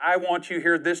I want you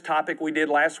here, this topic we did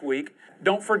last week.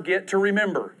 Don't forget to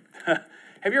remember.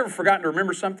 Have you ever forgotten to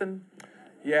remember something?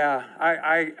 Yeah,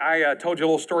 I told you a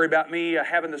little story about me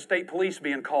having the state police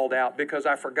being called out because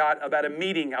I forgot about a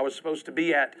meeting I was supposed to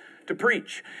be at to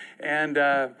preach, and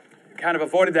kind of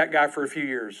avoided that guy for a few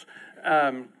years.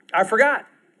 I forgot.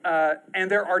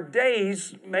 And there are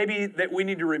days maybe that we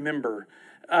need to remember.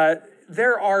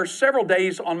 There are several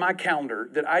days on my calendar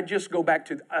that I just go back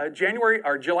to. January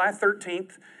or July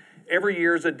 13th every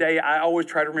year is a day I always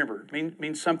try to remember. It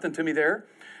means something to me there.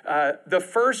 The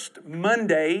first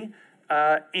Monday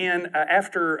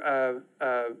after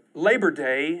Labor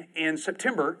Day in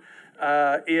September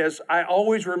I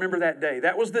always remember that day.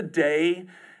 That was the day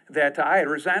that I had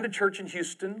resigned a church in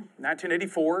Houston,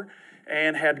 1984,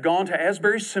 and had gone to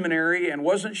Asbury Seminary and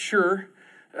wasn't sure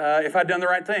if I'd done the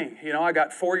right thing. You know, I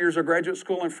got 4 years of graduate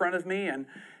school in front of me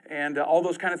and all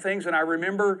those kind of things. And I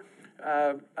remember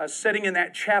sitting in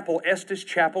that chapel, Estes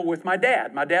Chapel, with my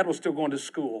dad. My dad was still going to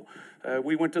school.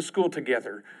 We went to school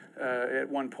together at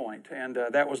one point, and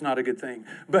that was not a good thing.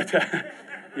 But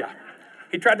yeah,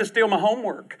 he tried to steal my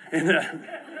homework.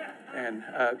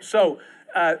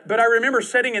 But I remember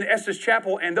sitting in Estes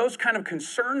Chapel and those kind of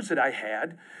concerns that I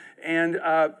had. And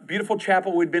beautiful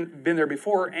chapel, we'd been there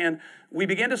before, and we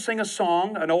began to sing a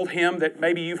song, an old hymn that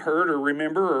maybe you've heard or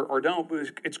remember or don't.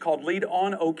 It's called Lead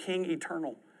On, O King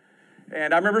Eternal.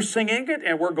 And I remember singing it,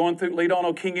 and we're going through Lead On,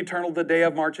 O King Eternal, the day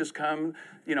of March has come,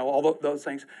 you know, all those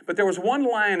things. But there was one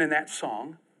line in that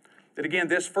song that, again,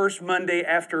 this first Monday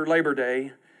after Labor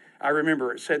Day, I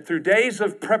remember it said, "Through days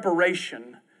of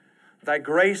preparation, thy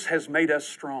grace has made us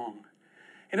strong."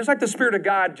 And it's like the Spirit of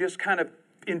God just kind of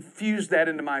infused that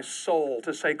into my soul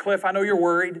to say, Cliff, I know you're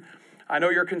worried. I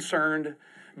know you're concerned.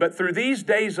 But through these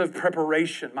days of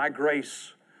preparation, my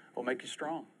grace will make you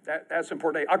strong. That's an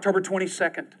important day. October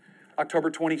 22nd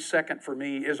for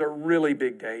me is a really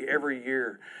big day every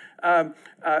year. And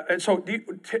so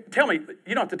tell me,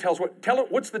 you don't have to tell us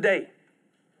what's the day?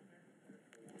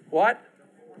 What?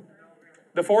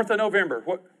 The 4th of November.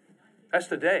 What? That's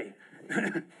the day.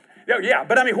 Yeah,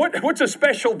 but I mean, what's a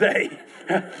special day?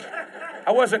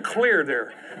 I wasn't clear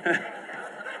there.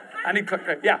 I need,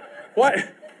 yeah. What?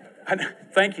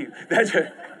 Thank you.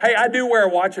 Hey, I do wear a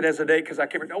watch it as a date because I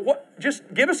can't remember. What?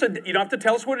 Just give us you don't have to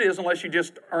tell us what it is unless you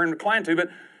just are inclined to. But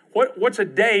what's a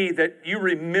day that you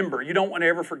remember? You don't want to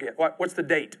ever forget. What's the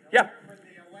date? Yeah.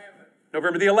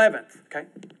 November the 11th. Okay.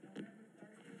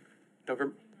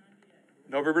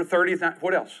 November 30th.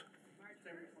 What else?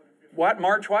 What?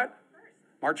 March what?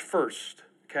 March 1st.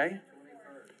 Okay.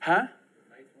 Huh?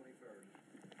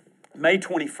 May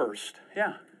 21st.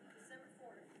 Yeah.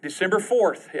 December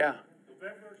 4th. Yeah.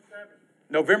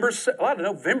 November 7th. A lot of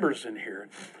Novembers in here.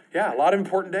 Yeah, a lot of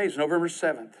important days. November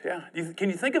 7th. Yeah. Can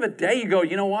you think of a day you go,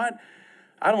 you know what?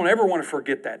 I don't ever want to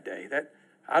forget that day.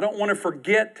 I don't want to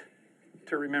forget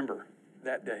to remember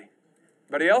that day.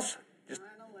 Anybody else? Just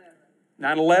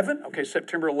 9/11. Okay,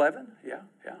 September 11. Yeah.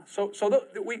 So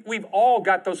we've all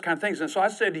got those kind of things. And so I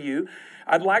said to you,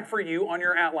 I'd like for you on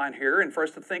your outline here and for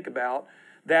us to think about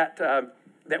that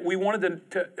we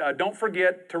wanted to don't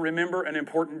forget to remember an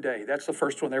important day. That's the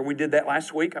first one there. We did that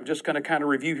last week. I'm just going to kind of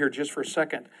review here just for a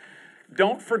second.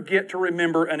 Don't forget to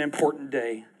remember an important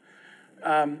day.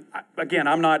 Again,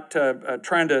 I'm not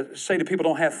trying to say to people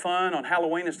don't have fun on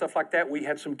Halloween and stuff like that. We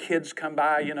had some kids come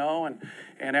by, you know,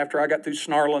 and after I got through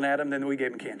snarling at them, then we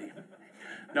gave them candy.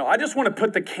 No, I just want to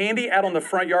put the candy out on the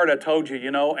front yard, I told you,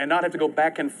 you know, and not have to go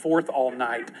back and forth all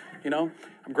night, you know.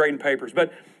 I'm grading papers.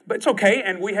 But it's okay,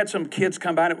 and we had some kids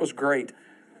come by, and it was great.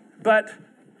 But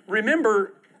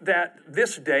remember that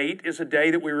this date is a day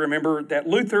that we remember that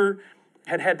Luther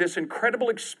had this incredible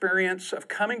experience of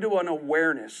coming to an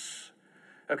awareness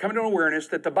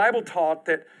that the Bible taught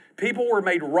that people were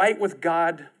made right with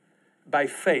God by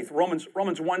faith. Romans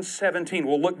 1:17,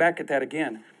 we'll look back at that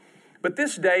again. But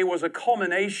this day was a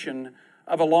culmination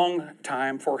of a long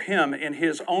time for him in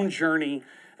his own journey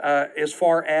as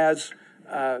far as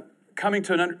coming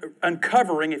to an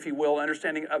uncovering, if you will,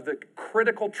 understanding of the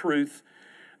critical truth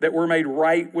that we're made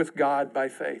right with God by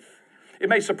faith. It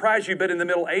may surprise you, but in the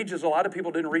Middle Ages, a lot of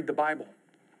people didn't read the Bible.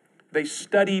 They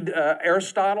studied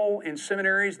Aristotle in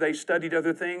seminaries. They studied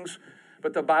other things,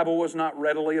 but the Bible was not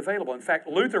readily available. In fact,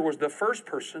 Luther was the first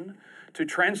person to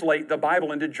translate the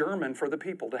Bible into German for the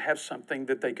people, to have something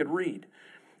that they could read.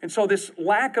 And so this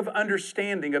lack of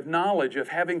understanding, of knowledge, of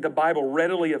having the Bible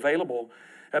readily available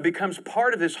becomes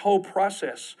part of this whole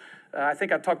process. I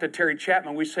think I talked to Terry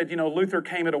Chapman. We said, you know, Luther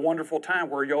came at a wonderful time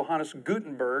where Johannes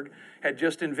Gutenberg had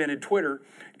just invented Twitter.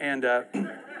 And,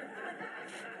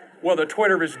 well, the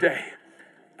Twitter of his day.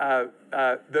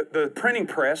 The printing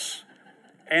press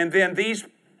And then these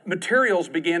materials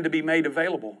began to be made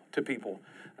available to people,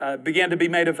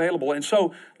 And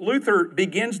so Luther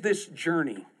begins this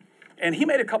journey. And he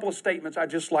made a couple of statements I'd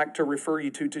just like to refer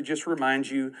you to just remind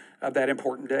you of that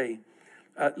important day.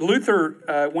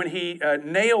 Luther, when he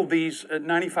nailed these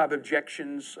 95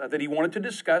 objections that he wanted to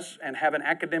discuss and have an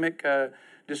academic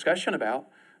discussion about,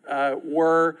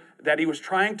 were that he was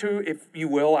trying to, if you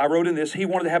will, I wrote in this, he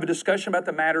wanted to have a discussion about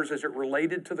the matters as it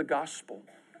related to the gospel.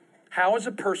 How is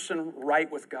a person right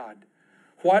with God?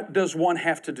 What does one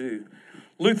have to do?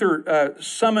 Luther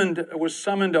was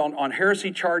summoned on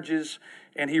heresy charges,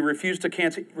 and he refused to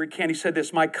recant. He said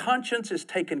this, "My conscience is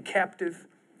taken captive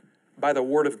by the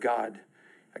word of God.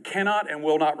 I cannot and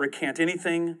will not recant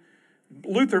anything."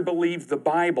 Luther believed the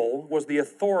Bible was the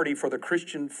authority for the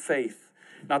Christian faith,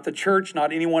 not the church,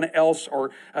 not anyone else,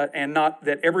 and not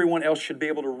that everyone else should be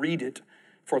able to read it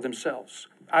for themselves.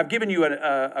 I've given you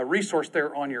a resource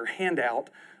there on your handout,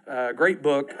 a great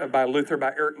book by Luther,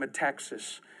 by Eric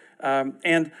Metaxas.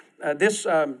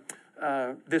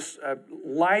 This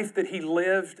life that he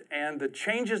lived and the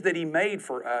changes that he made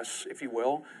for us, if you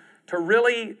will, to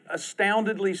really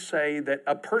astoundedly say that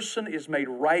a person is made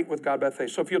right with God by faith.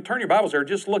 So if you'll turn your Bibles there,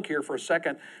 just look here for a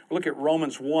second. Look at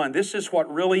Romans 1. This is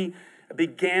what really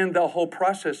began the whole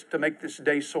process to make this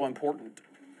day so important.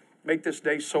 Make this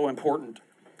day so important.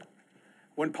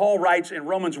 When Paul writes in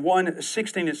Romans 1,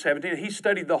 16 and 17, he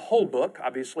studied the whole book,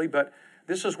 obviously, but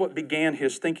this is what began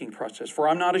his thinking process. "For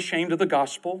I'm not ashamed of the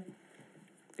gospel.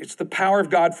 It's the power of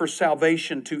God for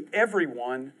salvation to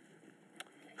everyone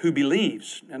who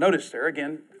believes." Now notice there,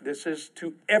 again, this is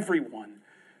to everyone.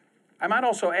 I might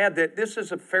also add that this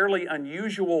is a fairly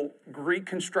unusual Greek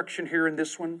construction here in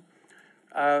this one.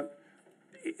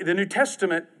 The New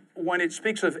Testament, when it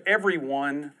speaks of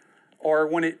everyone, or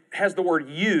when it has the word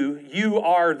you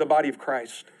are the body of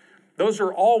Christ, those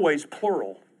are always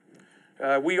plural.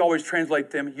 We always translate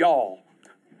them y'all,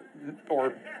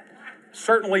 or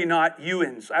certainly not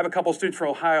you'ns. I have a couple of students from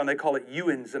Ohio, and they call it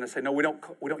you'ns, and I say, no, we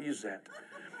don't use that.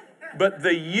 But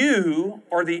the you,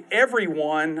 or the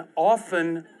everyone,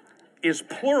 often is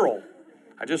plural.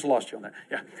 I just lost you on that.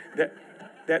 Yeah,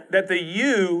 that the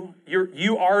you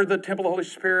are the temple of the Holy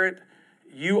Spirit,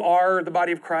 you are the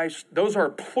body of Christ. Those are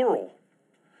plural.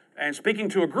 And speaking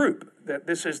to a group, that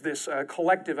this is this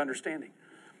collective understanding.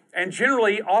 And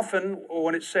generally, often,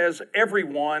 when it says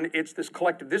everyone, it's this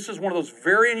collective. This is one of those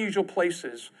very unusual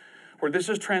places where this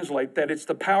is translated, that it's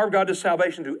the power of God to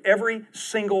salvation to every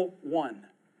single one.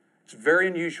 It's very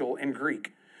unusual in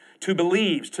Greek. To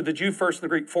believes, to the Jew first and the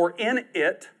Greek. For in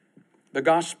it, the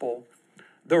gospel,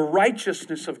 the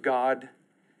righteousness of God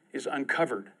is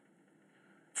uncovered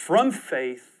from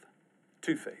faith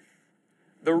to faith.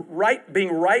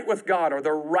 Being right with God, or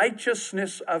the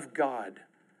righteousness of God,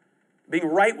 being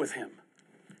right with Him,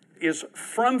 is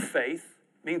from faith,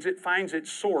 means it finds its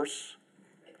source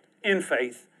in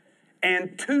faith,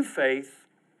 and to faith,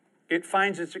 it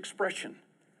finds its expression.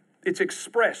 It's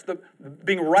expressed.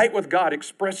 Being right with God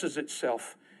expresses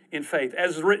itself in faith.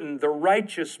 As written, the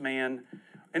righteous man,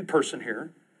 in person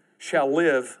here, shall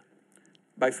live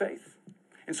by faith.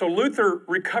 And so Luther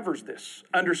recovers this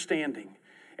understanding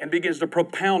and begins to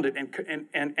propound it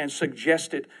and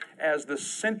suggest it as the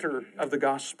center of the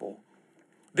gospel.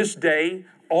 This day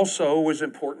also was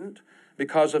important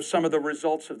because of some of the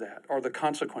results of that, or the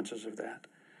consequences of that,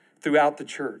 throughout the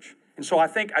church. And so I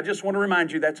just want to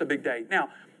remind you that's a big day. Now,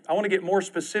 I want to get more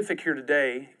specific here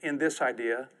today in this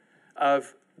idea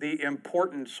of the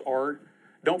importance, or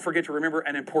don't forget to remember,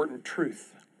 an important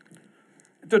truth.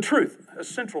 The truth, a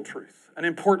central truth, an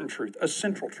important truth, a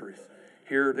central truth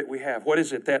here that we have. What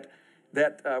is it? That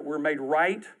we're made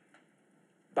right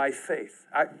by faith.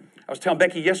 I was telling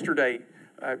Becky yesterday,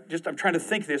 I'm trying to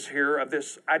think this here, of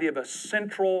this idea of a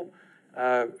central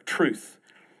truth.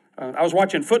 I was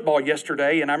watching football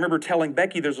yesterday, and I remember telling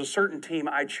Becky there's a certain team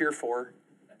I cheer for.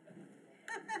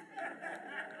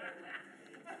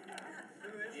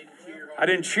 I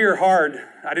didn't cheer hard.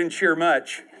 I didn't cheer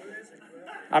much.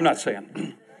 I'm not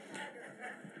saying.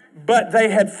 But they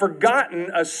had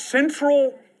forgotten a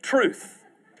central truth: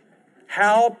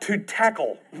 how to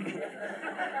tackle.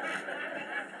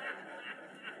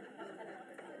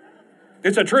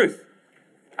 It's a truth.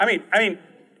 I mean,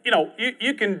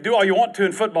 you can do all you want to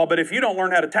in football, but if you don't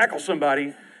learn how to tackle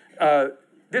somebody,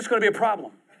 this is going to be a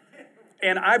problem.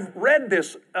 And I've read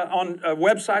this on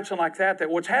websites and like that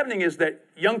what's happening is that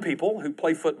young people who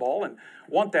play football and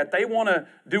want that, they want to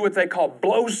do what they call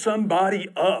blow somebody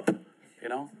up.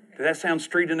 Did that sound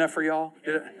street enough for y'all?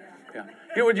 Yeah.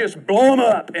 It would just blow them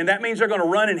up, and that means they're going to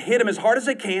run and hit them as hard as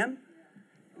they can,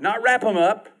 not wrap them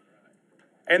up,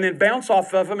 and then bounce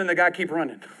off of them and the guy keep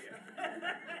running.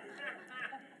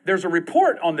 There's a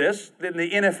report on this in the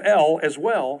NFL as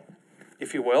well,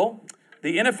 if you will.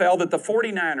 The NFL, that the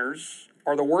 49ers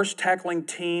are the worst tackling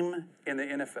team in the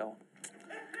NFL.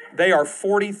 They have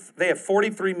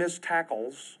 43 missed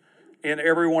tackles in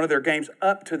every one of their games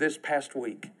up to this past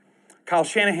week. Kyle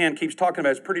Shanahan keeps talking about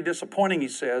it. It's pretty disappointing, he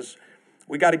says.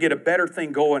 We got to get a better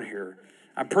thing going here.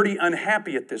 I'm pretty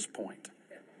unhappy at this point.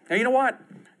 Now, you know what?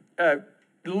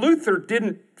 Luther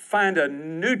didn't find a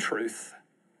new truth.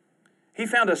 He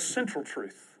found a central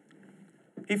truth.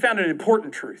 He found an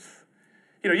important truth.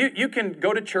 You know, you can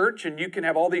go to church and you can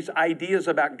have all these ideas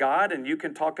about God and you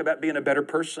can talk about being a better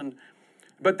person,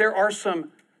 but there are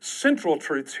some central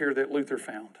truths here that Luther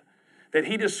found, that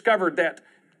he discovered that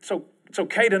so it's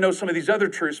okay to know some of these other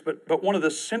truths, but one of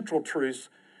the central truths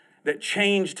that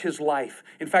changed his life.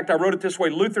 In fact, I wrote it this way: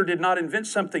 Luther did not invent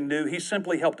something new. He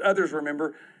simply helped others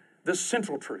remember the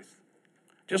central truth.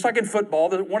 Just like in football,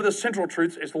 one of the central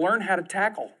truths is learn how to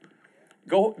tackle.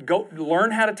 Go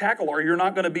learn how to tackle, or you're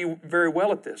not going to be very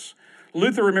well at this.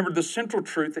 Luther remembered the central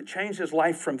truth that changed his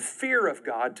life from fear of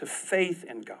God to faith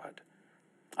in God.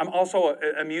 I'm also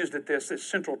amused at this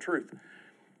central truth.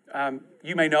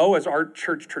 You may know, as our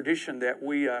church tradition, that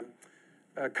we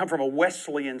come from a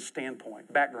Wesleyan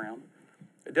background.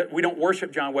 We don't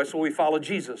worship John Wesley, we follow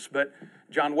Jesus, but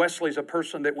John Wesley is a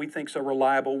person that we think is a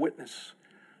reliable witness.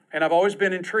 And I've always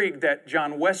been intrigued that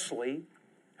John Wesley,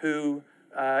 who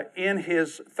in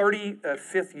his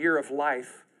 35th year of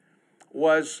life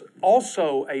was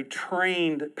also a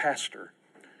trained pastor.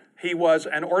 He was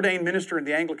an ordained minister in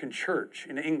the Anglican Church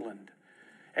in England.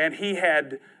 And he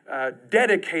had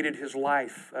dedicated his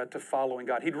life to following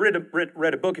God. He'd read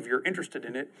a book, if you're interested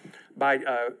in it, by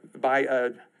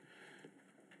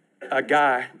a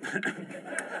guy.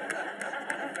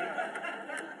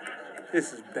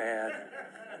 This is bad.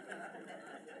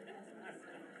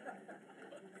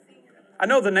 I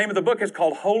know the name of the book is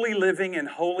called Holy Living and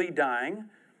Holy Dying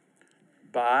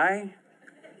by,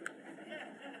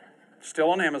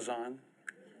 still on Amazon.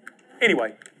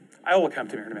 Anyway, I will come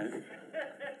to me in a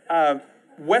minute.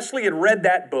 Wesley had read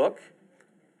that book,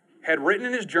 had written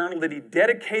in his journal that he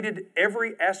dedicated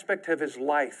every aspect of his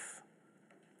life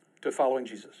to following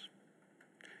Jesus.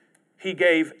 He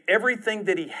gave everything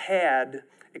that he had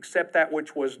except that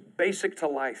which was basic to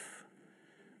life.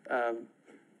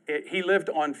 He lived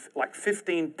on like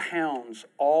 15 pounds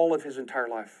all of his entire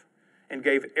life and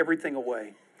gave everything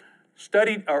away.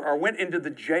 Studied or went into the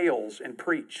jails and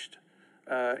preached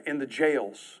in the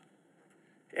jails.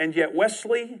 And yet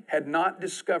Wesley had not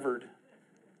discovered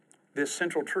this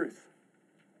central truth,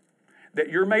 that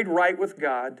you're made right with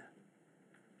God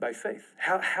by faith.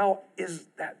 How is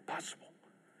that possible?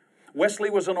 Wesley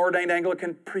was an ordained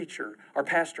Anglican preacher or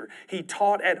pastor. He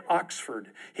taught at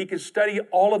Oxford. He could study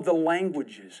all of the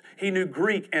languages. He knew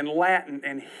Greek and Latin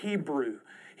and Hebrew.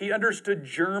 He understood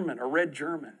German or read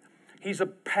German. He's a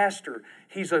pastor.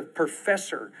 He's a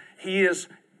professor. He is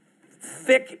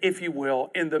thick, if you will,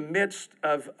 in the midst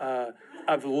of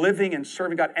living and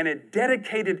serving God, and had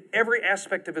dedicated every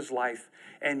aspect of his life.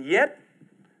 And yet,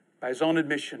 by his own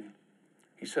admission,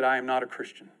 he said, I am not a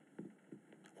Christian.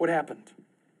 What happened?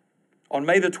 On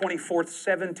May the 24th,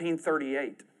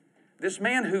 1738, this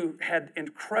man who had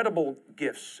incredible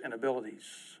gifts and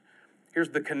abilities, here's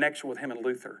the connection with him and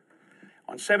Luther.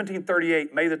 On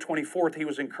 1738, May the 24th, he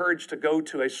was encouraged to go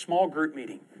to a small group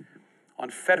meeting on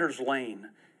Fetters Lane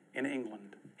in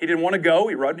England. He didn't want to go.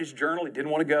 He wrote in his journal. He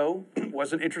didn't want to go,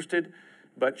 wasn't interested,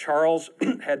 but Charles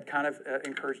had kind of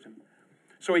encouraged him.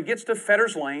 So he gets to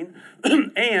Fetters Lane,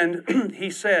 and he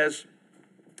says,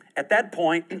 at that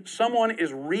point, someone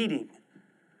is reading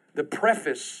the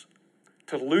preface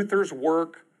to Luther's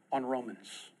work on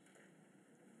Romans.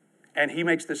 And he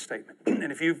makes this statement. And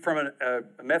if you're from a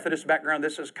Methodist background,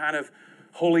 this is kind of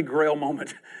holy grail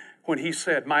moment when he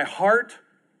said, my heart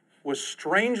was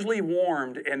strangely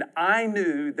warmed, and I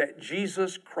knew that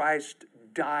Jesus Christ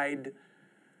died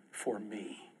for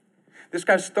me. This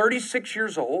guy's 36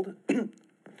 years old.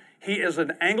 He is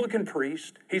an Anglican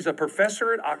priest. He's a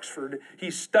professor at Oxford.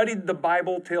 He studied the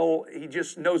Bible till he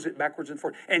just knows it backwards and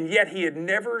forwards. And yet he had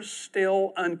never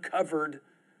still uncovered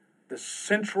the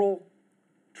central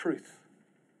truth.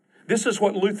 This is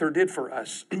what Luther did for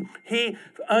us. He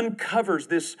uncovers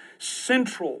this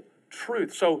central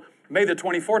truth. So May the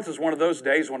 24th is one of those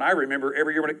days when I remember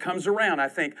every year when it comes around, I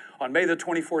think on May the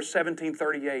 24th,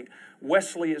 1738,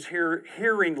 Wesley is here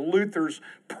hearing Luther's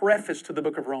preface to the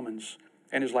book of Romans,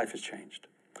 and his life has changed.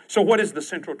 So what is the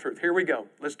central truth? Here we go.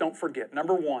 Let's don't forget.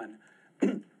 Number one.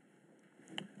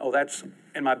 Oh, that's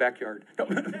in my backyard.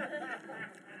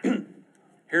 Here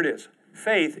it is.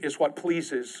 Faith is what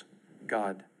pleases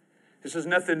God. This is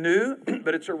nothing new,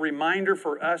 but it's a reminder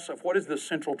for us of what is the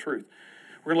central truth.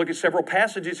 We're going to look at several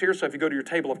passages here, so if you go to your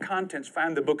table of contents,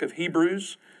 find the book of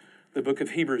Hebrews,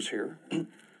 here.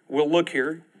 We'll look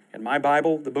here in my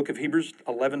Bible, the book of Hebrews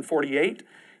 11:48,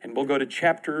 and we'll go to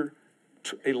chapter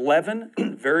 11,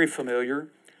 very familiar.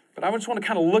 But I just want to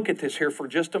kind of look at this here for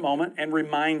just a moment and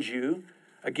remind you,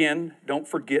 again, don't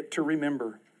forget to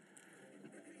remember.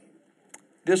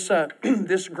 This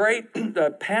great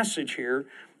passage here,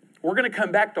 we're going to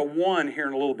come back to 1 here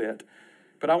in a little bit.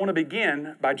 But I want to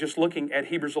begin by just looking at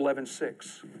Hebrews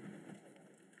 11:6.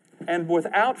 And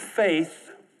without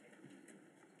faith,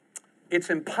 it's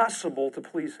impossible to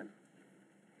please him.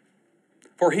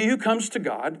 For he who comes to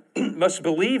God must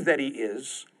believe that he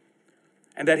is,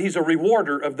 and that he's a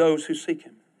rewarder of those who seek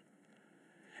him.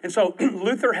 And so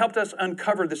Luther helped us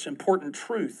uncover this important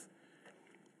truth,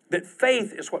 that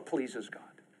faith is what pleases God.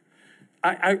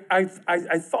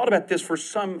 I thought about this for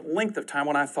some length of time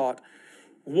when I thought,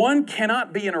 one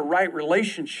cannot be in a right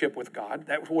relationship with God,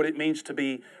 that's what it means to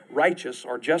be righteous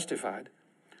or justified,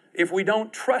 if we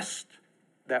don't trust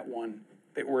that one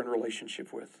that we're in a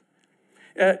relationship with.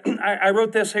 I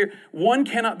wrote this here, one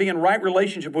cannot be in right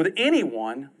relationship with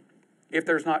anyone if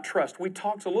there's not trust. We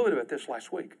talked a little bit about this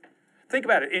last week. Think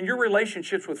about it, in your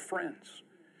relationships with friends.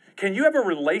 Can you have a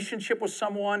relationship with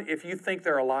someone if you think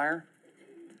they're a liar?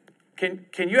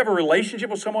 Can you have a relationship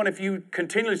with someone if you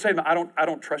continually say, I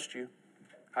don't trust you.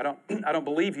 I don't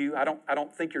believe you. I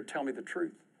don't think you're telling me the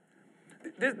truth.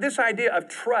 This idea of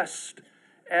trust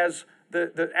as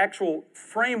the actual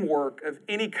framework of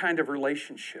any kind of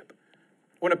relationship.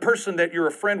 When a person that you're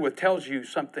a friend with tells you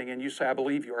something and you say, I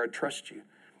believe you or I trust you.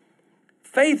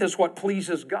 Faith is what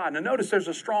pleases God. Now notice there's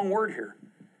a strong word here.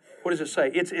 What does it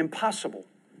say? It's impossible.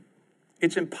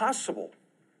 It's impossible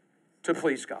to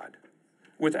please God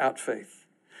without faith.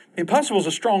 Impossible is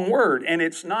a strong word, and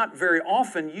it's not very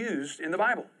often used in the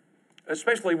Bible,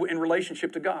 especially in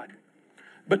relationship to God.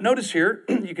 But notice here,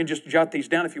 you can just jot these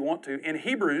down if you want to. In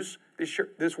Hebrews,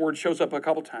 this word shows up a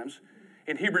couple times.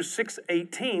 In Hebrews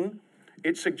 6:18,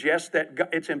 it suggests that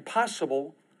it's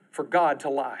impossible for God to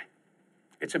lie.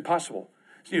 It's impossible.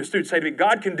 So, students say to me,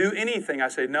 God can do anything. I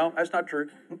say, no, that's not true.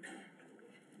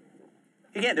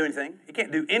 He can't do anything. He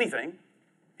can't do anything.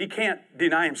 He can't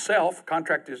deny himself,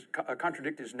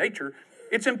 contradict his nature.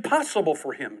 It's impossible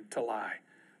for him to lie.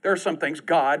 There are some things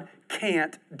God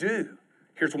can't do.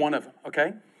 Here's one of them,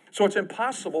 okay? So it's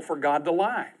impossible for God to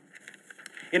lie.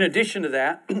 In addition to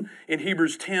that, in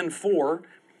Hebrews 10:4,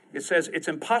 it says it's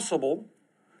impossible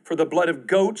for the blood of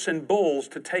goats and bulls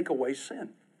to take away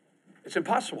sin. It's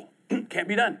impossible. Can't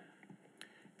be done.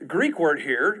 The Greek word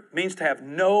here means to have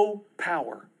no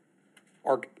power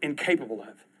or incapable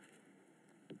of.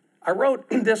 I wrote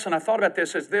this and I thought about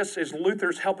this as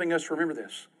Luther's helping us remember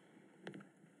this.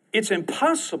 It's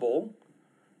impossible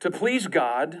to please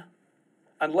God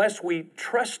unless we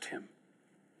trust him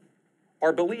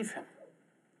or believe him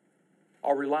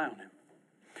or rely on him.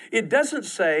 It doesn't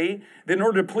say that in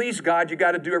order to please God, you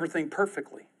got to do everything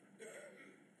perfectly.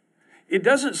 It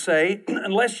doesn't say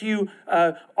unless you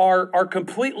are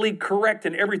completely correct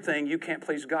in everything, you can't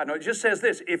please God. No, it just says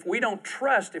this, if we don't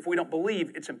trust, if we don't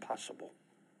believe, it's impossible.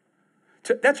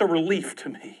 That's a relief to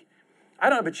me. I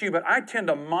don't know about you, but I tend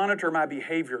to monitor my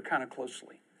behavior kind of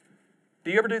closely. Do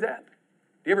you ever do that?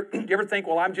 Do you ever think,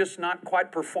 well, I'm just not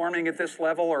quite performing at this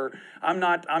level, or I'm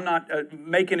not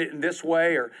making it in this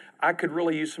way, or I could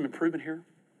really use some improvement here?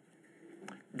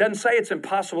 It doesn't say it's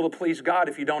impossible to please God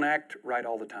if you don't act right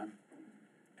all the time.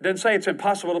 It doesn't say it's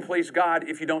impossible to please God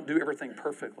if you don't do everything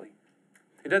perfectly.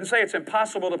 It doesn't say it's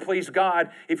impossible to please God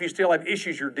if you still have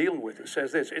issues you're dealing with. It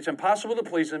says this, it's impossible to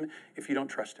please him if you don't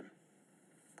trust him.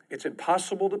 It's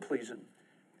impossible to please him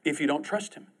if you don't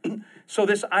trust him. So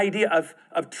this idea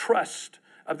of trust,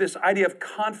 of this idea of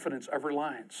confidence, of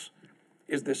reliance,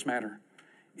 is this matter.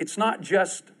 It's not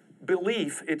just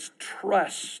belief, it's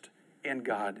trust in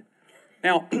God.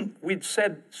 Now, we'd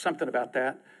said something about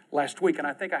that last week, and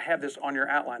I think I have this on your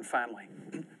outline finally.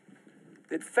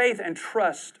 That faith and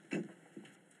trust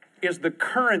is the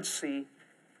currency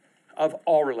of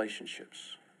all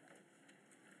relationships.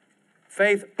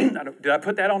 Faith, did I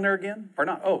put that on there again? Or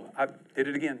not? Oh, I did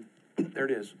it again. There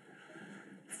it is.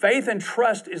 Faith and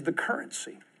trust is the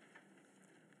currency.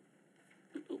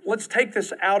 Let's take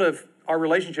this out of our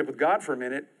relationship with God for a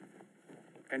minute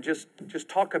and just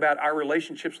talk about our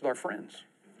relationships with our friends.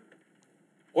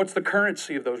 What's the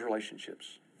currency of those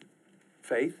relationships?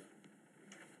 Faith,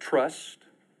 trust,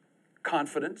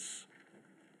 confidence,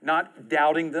 not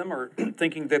doubting them or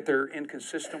thinking that they're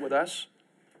inconsistent with us.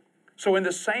 So in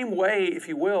the same way, if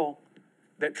you will,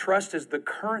 that trust is the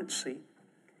currency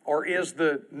or is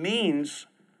the means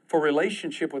for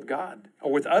relationship with God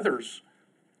or with others,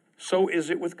 so is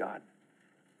it with God.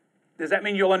 Does that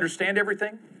mean you'll understand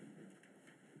everything?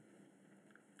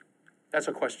 That's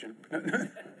a question.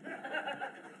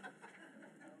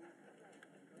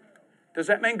 Does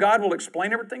that mean God will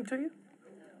explain everything to you?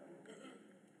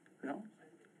 No.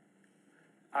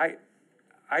 I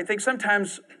think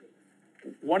sometimes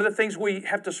one of the things we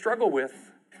have to struggle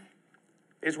with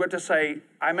is we have to say,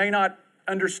 I may not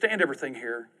understand everything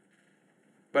here,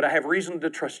 but I have reason to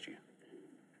trust you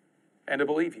and to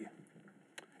believe you.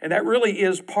 And that really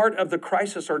is part of the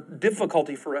crisis or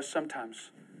difficulty for us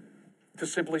sometimes, to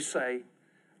simply say,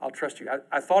 I'll trust you.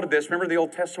 I thought of this. Remember the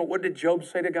Old Testament? What did Job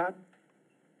say to God?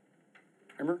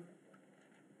 Remember?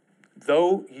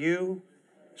 Though you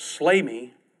slay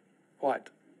me, what?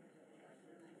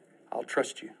 I'll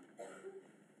trust you.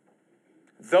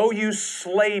 Though you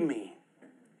slay me,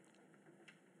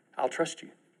 I'll trust you.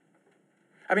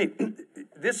 I mean,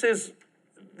 this is,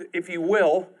 if you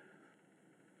will,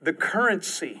 the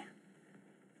currency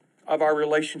of our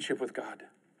relationship with God.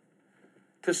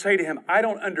 To say to him, I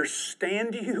don't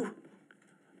understand you.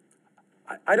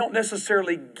 I don't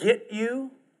necessarily get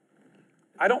you.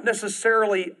 I don't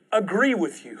necessarily agree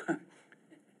with you. You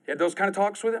had those kind of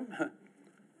talks with him?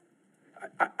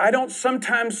 I don't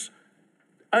sometimes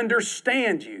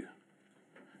understand you,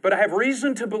 but I have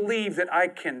reason to believe that I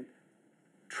can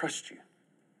trust you.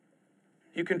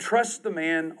 You can trust the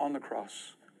man on the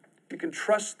cross. You can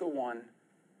trust the one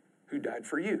who died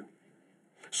for you.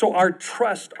 So our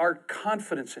trust, our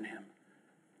confidence in him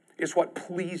is what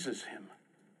pleases him.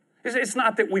 It's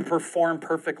not that we perform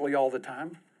perfectly all the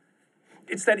time.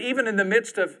 It's that even in the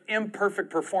midst of imperfect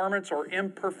performance or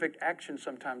imperfect action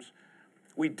sometimes,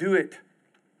 we do it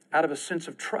out of a sense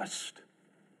of trust.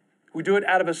 We do it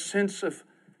out of a sense of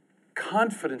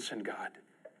confidence in God.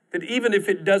 That even if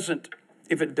it doesn't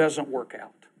work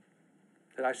out,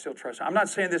 that I still trust him. I'm not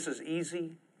saying this is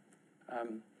easy.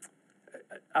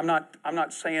 I'm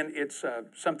not saying it's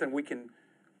something we can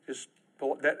just.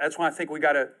 That's why I think we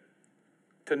got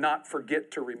to not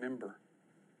forget to remember.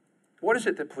 What is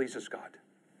it that pleases God?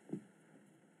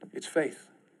 It's faith.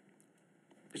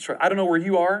 It's trust. I don't know where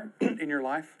you are in your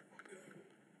life.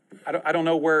 I don't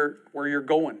know where you're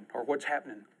going or what's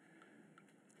happening.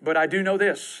 But I do know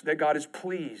this, that God is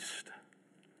pleased.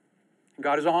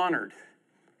 God is honored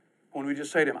when we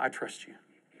just say to him, I trust you.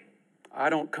 I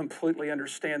don't completely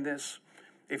understand this.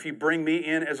 If you bring me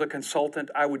in as a consultant,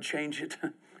 I would change it.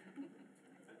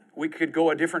 We could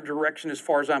go a different direction as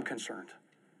far as I'm concerned.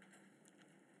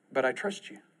 But I trust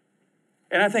you.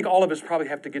 And I think all of us probably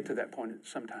have to get to that point at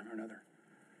some time or another.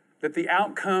 That the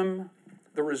outcome,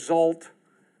 the result,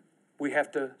 we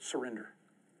have to surrender.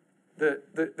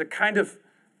 The kind of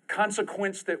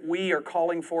consequence that we are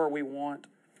calling for, we want,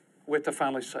 we have to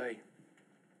finally say,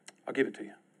 I'll give it to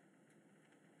you.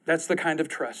 That's the kind of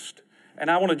trust. And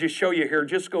I want to just show you here,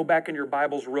 just go back in your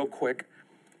Bibles real quick.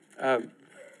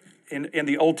 In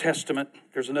the Old Testament,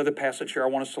 there's another passage here I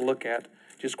want us to look at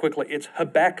just quickly. It's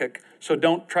Habakkuk, so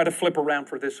don't try to flip around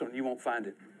for this one. You won't find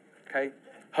it. Okay?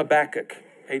 Habakkuk,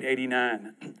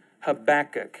 889.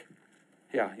 Habakkuk.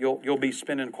 Yeah, you'll be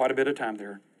spending quite a bit of time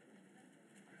there.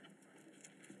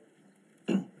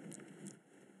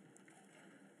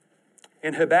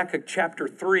 In Habakkuk chapter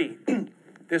 3,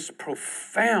 this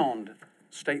profound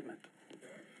statement,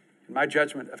 in my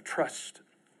judgment, of trust.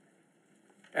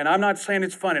 And I'm not saying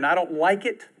it's fun, and I don't like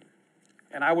it,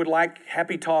 and I would like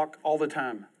happy talk all the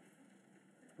time.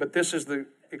 But this is the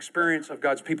experience of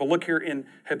God's people. Look here in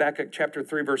Habakkuk chapter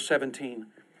 3, verse 17.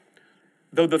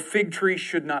 Though the fig tree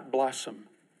should not blossom,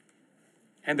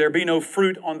 and there be no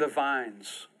fruit on the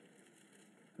vines,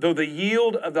 though the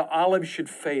yield of the olive should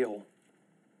fail,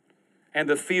 and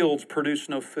the fields produce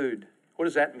no food. What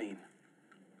does that mean?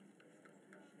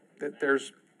 That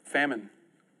there's famine.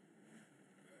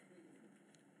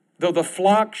 Though the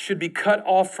flock should be cut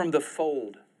off from the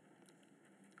fold,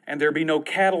 and there be no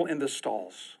cattle in the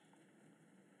stalls,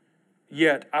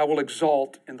 yet I will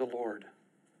exalt in the Lord.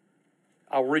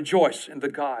 I'll rejoice in the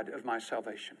God of my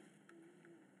salvation.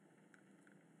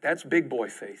 That's big boy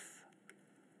faith.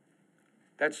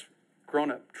 That's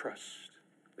grown-up trust.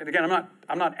 And again,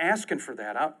 I'm not asking for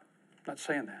that. I'm not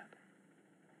saying that.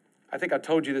 I think I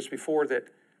told you this before, that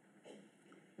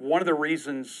one of the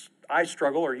reasons I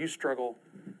struggle, or you struggle,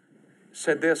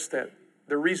 said this, that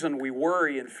the reason we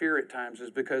worry and fear at times is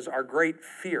because our greatest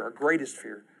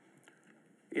fear,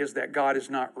 is that God is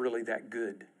not really that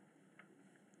good.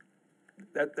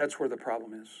 That's where the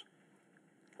problem is.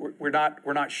 We're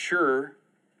not sure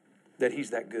that he's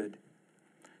that good.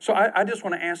 So I just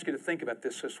want to ask you to think about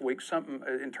this week, something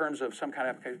in terms of some kind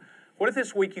of application. What if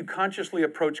this week you consciously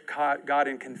approach God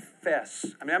and confess?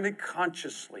 I mean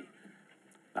consciously.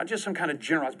 Not just some kind of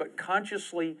generalized, but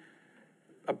consciously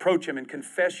approach Him and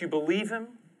confess you believe Him,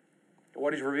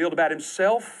 what He's revealed about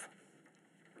Himself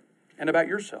and about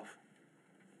yourself.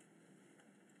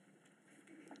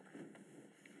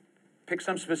 Pick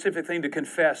some specific thing to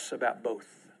confess about both.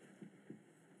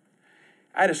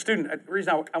 I had a student, the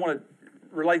reason I want to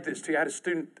relate this to you, I had a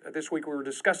student this week, we were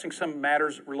discussing some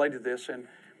matters related to this,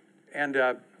 and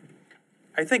I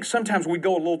think sometimes we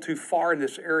go a little too far in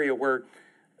this area where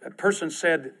a person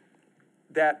said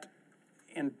that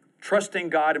in trusting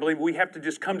God and believing, we have to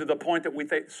just come to the point that we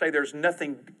say there's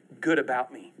nothing good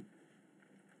about me.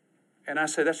 And I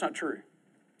said, that's not true.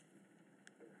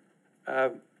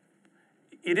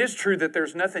 It is true that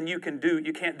there's nothing you can do,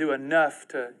 you can't do enough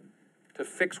to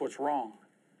fix what's wrong.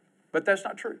 But that's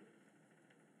not true.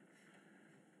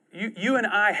 You and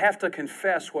I have to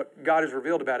confess what God has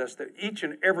revealed about us, that each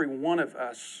and every one of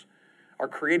us are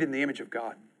created in the image of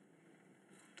God.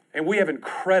 And we have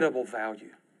incredible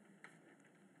value.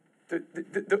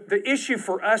 The issue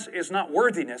for us is not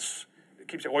worthiness. It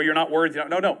keeps saying, well, you're not worthy.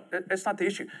 No, that's not the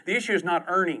issue. The issue is not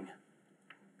earning.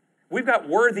 We've got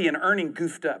worthy and earning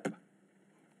goofed up.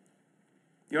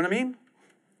 You know what I mean?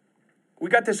 We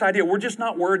got this idea, we're just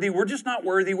not worthy,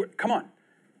 Come on.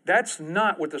 That's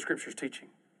not what the Scripture's teaching.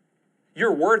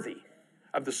 You're worthy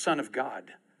of the Son of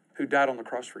God who died on the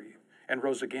cross for you and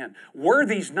rose again.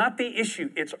 Worthy's not the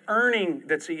issue. It's earning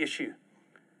that's the issue.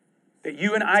 That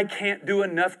you and I can't do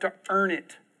enough to earn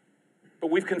it. But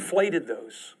we've conflated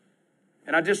those.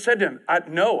 And I just said to him,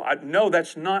 no,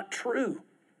 that's not true.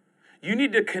 You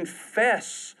need to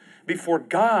confess before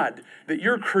God that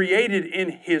you're created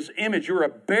in His image. You're a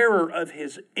bearer of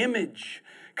His image.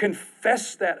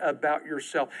 Confess that about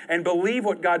yourself and believe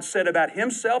what God said about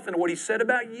Himself and what He said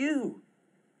about you.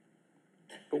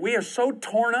 But we are so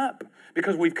torn up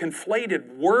because we've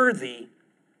conflated worthy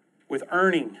with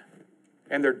earning,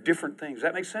 and they're different things. Does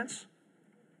that make sense?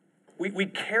 We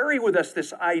carry with us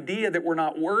this idea that we're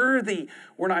not worthy.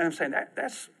 I'm saying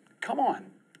that's, come on.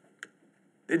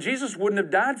 That Jesus wouldn't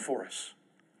have died for us.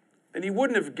 And He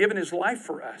wouldn't have given His life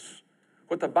for us.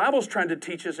 What the Bible's trying to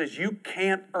teach us is you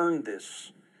can't earn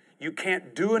this. You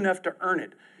can't do enough to earn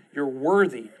it. You're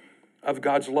worthy of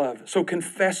God's love. So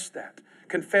confess that.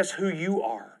 Confess who you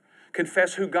are.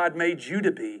 Confess who God made you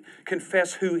to be.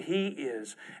 Confess who He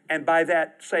is. And by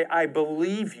that, say, I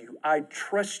believe you. I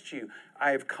trust you. I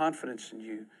have confidence in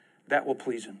you. That will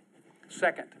please Him.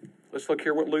 Second, let's look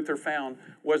here. What Luther found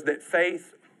was that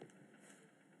faith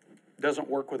doesn't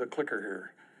work with a clicker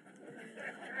here.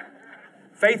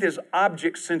 Faith is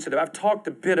object sensitive. I've talked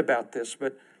a bit about this,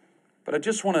 but I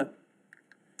just want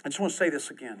to say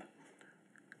this again.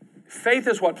 Faith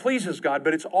is what pleases God,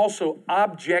 but it's also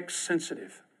object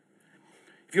sensitive.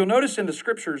 If you'll notice in the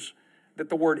Scriptures that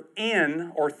the word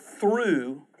in or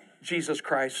through Jesus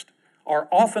Christ are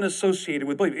often associated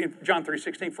with belief. In John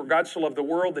 3:16, for God so loved the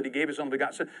world that He gave His only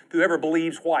begotten Son, whoever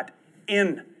believes what?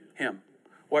 In Him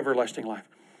will have everlasting life.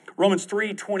 Romans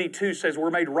 3:22 says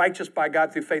we're made righteous by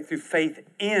God through faith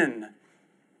in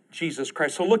Jesus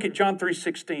Christ. So look at John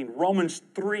 3:16, Romans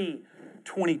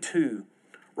 3:22,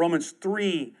 Romans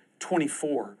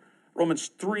 3:24, Romans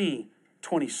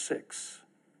 3:26.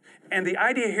 And the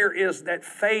idea here is that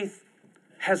faith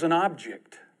has an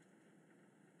object.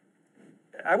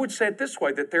 I would say it this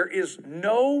way, that there is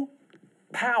no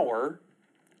power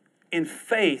in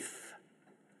faith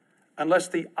unless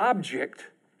the object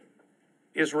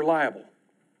is reliable.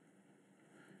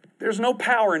 There's no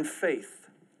power in faith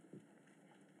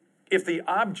if the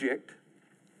object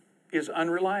is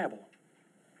unreliable.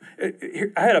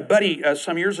 I had a buddy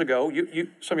some years ago,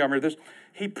 some of y'all remember this,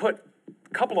 he put a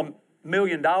couple of $1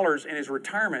 million in his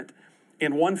retirement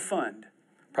in one fund.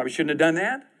 Probably shouldn't have done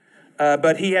that,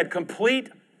 but he had complete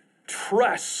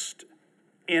trust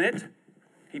in it.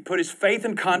 He put his faith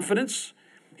and confidence.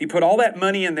 He put all that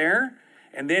money in there,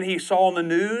 and then he saw on the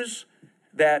news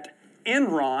that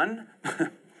Enron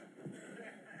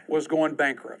was going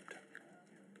bankrupt.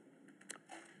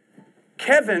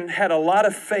 Kevin had a lot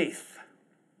of faith.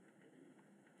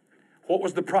 What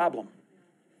was the problem?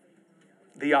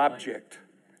 The object.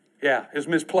 Yeah, it was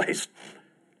misplaced.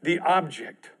 The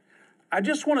object. I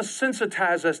just want to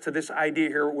sensitize us to this idea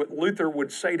here, what Luther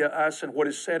would say to us and what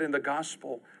is said in the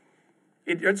gospel.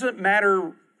 It doesn't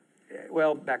matter,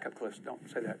 well, back up, Cliff, don't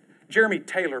say that. Jeremy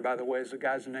Taylor, by the way, is the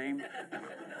guy's name.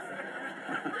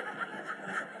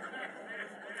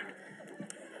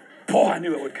 Boy, I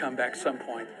knew it would come back some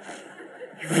point.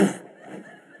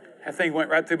 That thing went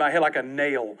right through my head like a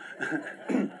nail.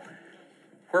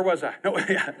 Where was I? No,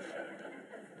 yeah.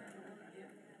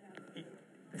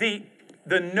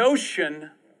 The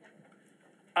notion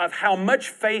of how much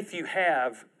faith you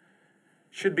have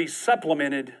should be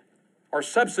supplemented or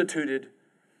substituted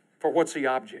for what's the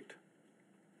object.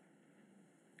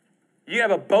 You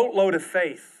have a boatload of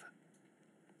faith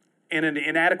in an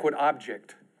inadequate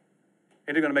object,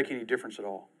 it ain't going to make any difference at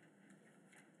all.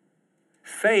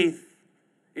 Faith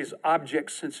is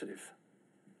object sensitive.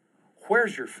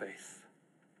 Where's your faith?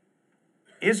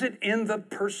 Is it in the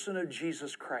person of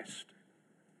Jesus Christ?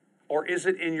 Or is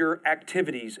it in your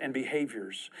activities and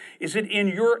behaviors? Is it in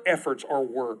your efforts or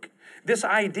work? This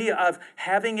idea of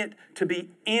having it to be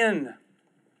in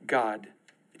God,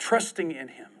 trusting in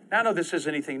Him. Now, I know this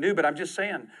isn't anything new, but I'm just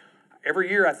saying, every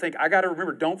year I think, I got to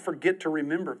remember, don't forget to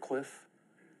remember, Cliff,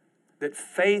 that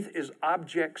faith is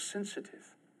object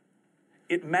sensitive.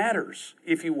 It matters,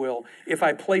 if you will, if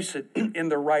I place it in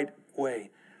the right way.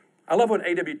 I love what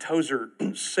A.W. Tozer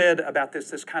said about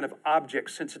this kind of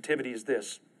object sensitivity is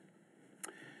this.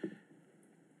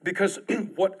 Because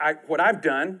what I've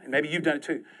done, and maybe you've done it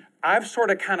too, I've sort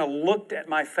of kind of looked at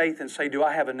my faith and say, do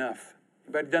I have enough?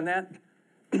 Anybody done that?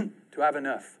 Do I have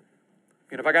enough?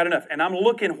 If I got enough. And I'm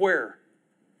looking where?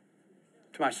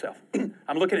 To myself.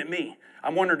 I'm looking at me.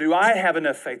 I'm wondering, do I have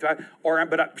enough faith?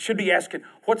 But I should be asking,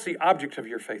 what's the object of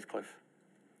your faith, Cliff?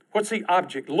 What's the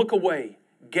object? Look away.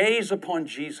 Gaze upon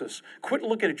Jesus. Quit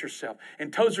looking at yourself.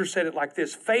 And Tozer said it like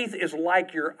this: faith is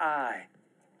like your eye.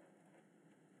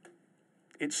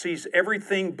 It sees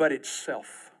everything but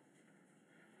itself.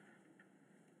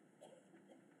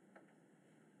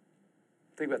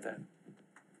 Think about that.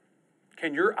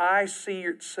 Can your eye see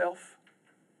itself?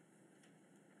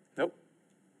 Nope.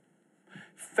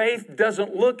 Faith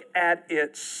doesn't look at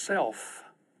itself.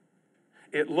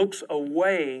 It looks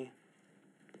away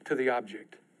to the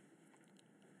object.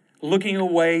 Looking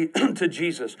away to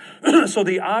Jesus. So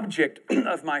the object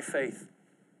of my faith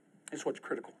is what's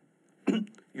critical.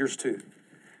 Yours too.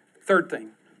 Third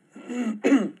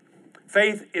thing,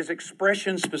 faith is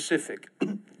expression specific.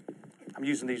 I'm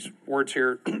using these words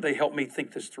here. They help me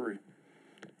think this through.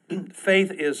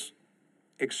 Faith is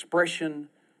expression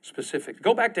specific.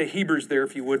 Go back to Hebrews there,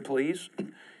 if you would, please.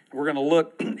 We're going to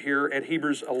look here at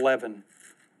Hebrews 11.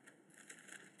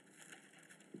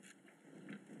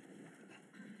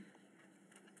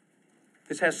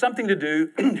 This has something to do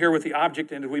here with the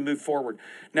object and as we move forward.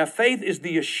 Now, faith is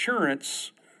the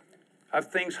assurance of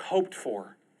things hoped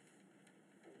for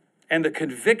and the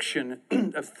conviction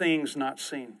of things not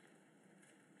seen.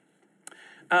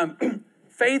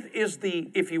 Faith is the,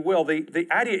 if you will, the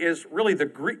idea is really the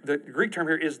Greek term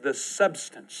here is the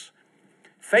substance.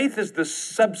 Faith is the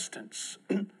substance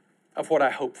of what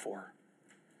I hope for.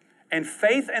 And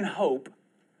faith and hope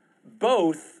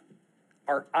both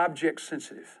are object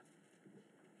sensitive.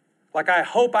 Like, I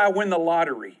hope I win the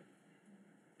lottery.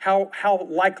 How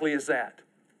likely is that?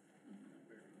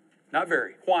 Not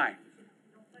very. Why?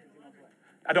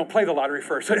 I don't play the lottery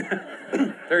first.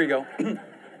 There you go.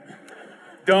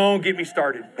 Don't get me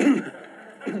started.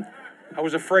 I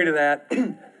was afraid of that.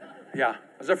 Yeah,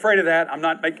 I was afraid of that. I'm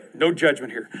not making no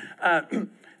judgment here.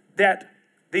 That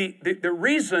the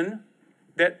reason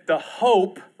that the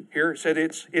hope here said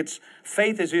it's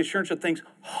faith is the assurance of things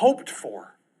hoped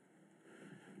for.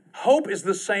 Hope is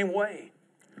the same way.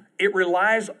 It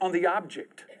relies on the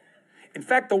object. In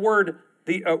fact, the word,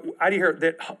 the idea here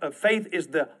that faith is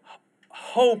the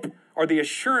hope or the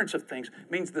assurance of things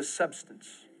means the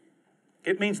substance.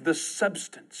 It means the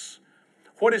substance.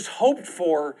 What is hoped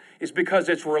for is because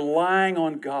it's relying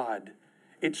on God.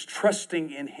 It's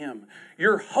trusting in Him.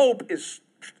 Your hope is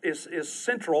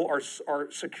central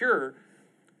or secure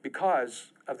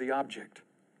because of the object.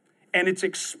 And its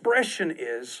expression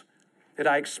is that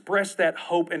I express that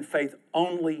hope and faith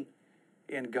only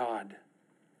in God.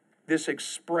 This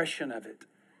expression of it.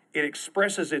 It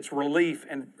expresses its relief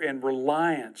and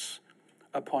reliance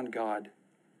upon God.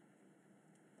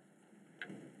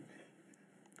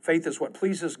 Faith is what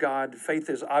pleases God. Faith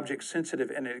is object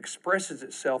sensitive, and it expresses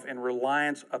itself in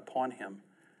reliance upon Him.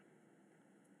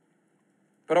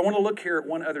 But I want to look here at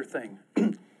one other thing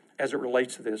as it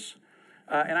relates to this.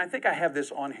 And I think I have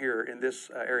this on here in this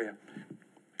area.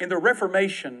 In the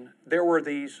Reformation, there were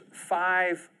these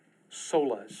 5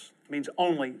 solas. It means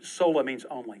only. Sola means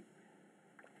only.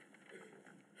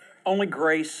 Only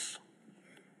grace,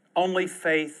 only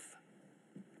faith,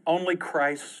 only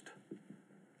Christ,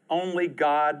 only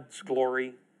God's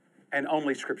glory, and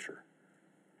only Scripture.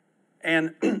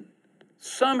 And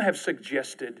some have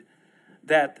suggested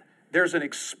that there's an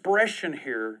expression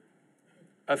here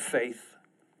of faith.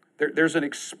 There's an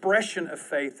expression of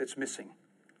faith that's missing.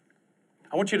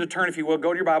 I want you to turn, if you will,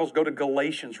 go to your Bibles, go to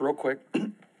Galatians real quick.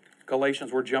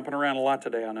 Galatians, we're jumping around a lot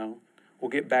today, I know.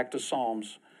 We'll get back to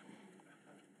Psalms.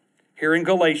 Here in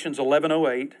Galatians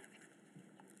 11:08, I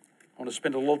want to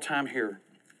spend a little time here.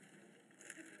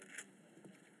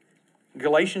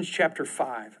 Galatians chapter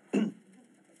 5.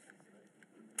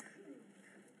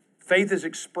 Faith is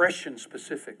expression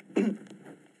specific.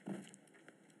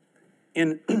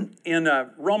 In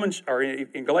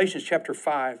Galatians chapter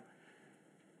 5,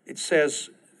 it says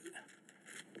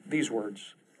these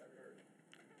words.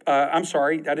 I'm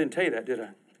sorry, I didn't tell you that, did I?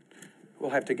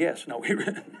 We'll have to guess. No.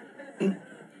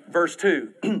 Verse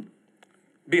 2.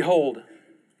 Behold,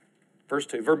 verse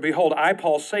 2. Behold, I,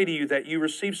 Paul, say to you that you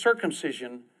receive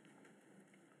circumcision.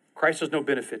 Christ is no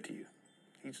benefit to you.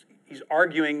 He's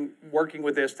arguing, working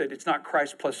with this, that it's not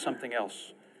Christ plus something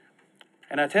else.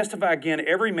 And I testify again,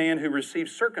 every man who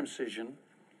receives circumcision,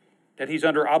 that he's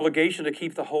under obligation to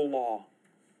keep the whole law.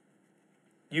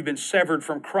 You've been severed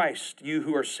from Christ, you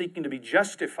who are seeking to be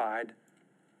justified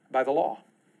by the law.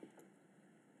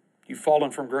 You've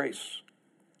fallen from grace.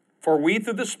 For we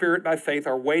through the Spirit by faith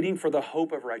are waiting for the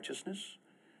hope of righteousness.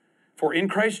 For in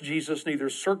Christ Jesus neither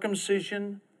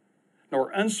circumcision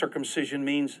nor uncircumcision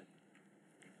means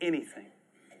anything.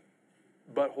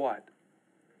 But what?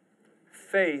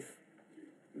 Faith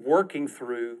working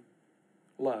through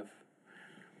love.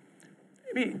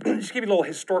 Let me just give you a little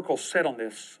historical set on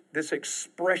this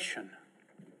expression.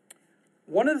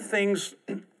 One of the things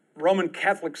Roman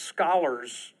Catholic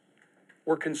scholars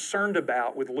were concerned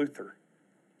about with Luther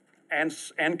and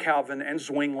Calvin and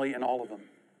Zwingli and all of them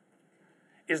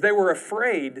is they were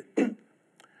afraid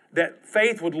that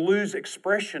faith would lose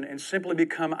expression and simply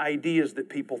become ideas that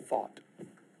people thought.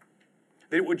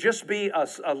 That it would just be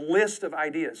a list of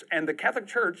ideas. And the Catholic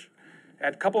Church,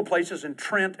 at a couple of places in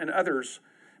Trent and others,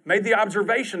 made the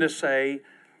observation to say,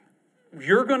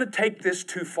 you're going to take this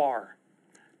too far,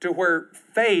 to where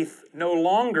faith no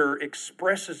longer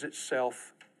expresses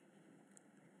itself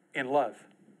in love.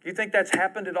 Do you think that's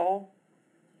happened at all?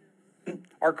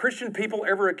 Are Christian people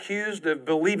ever accused of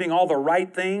believing all the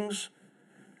right things,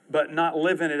 but not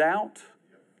living it out?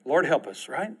 Lord help us,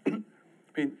 right? I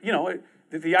mean, you know,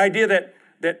 the idea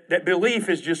that belief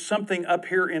is just something up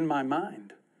here in my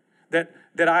mind.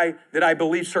 That I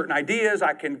believe certain ideas,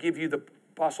 I can give you the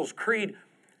Apostles' Creed,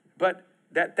 but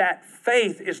that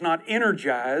faith is not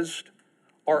energized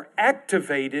or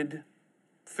activated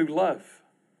through love.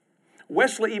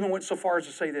 Wesley even went so far as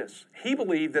to say this. He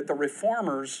believed that the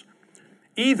Reformers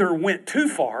either went too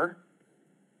far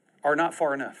or not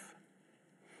far enough.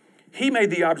 He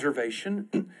made the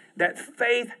observation that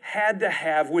faith had to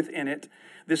have within it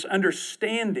this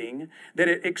understanding that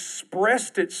it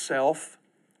expressed itself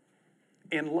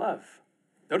in love.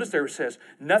 Notice there it says,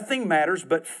 nothing matters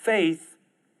but faith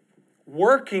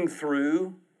working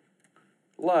through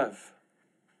love.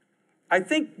 I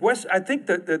think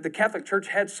the Catholic Church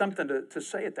had something to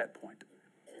say at that point.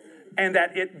 And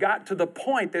that it got to the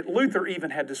point that Luther even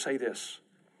had to say this.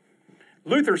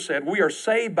 Luther said, we are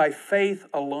saved by faith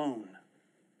alone.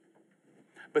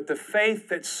 But the faith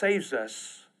that saves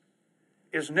us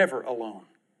is never alone.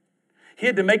 He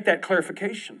had to make that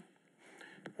clarification.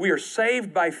 We are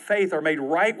saved by faith, or made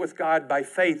right with God by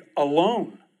faith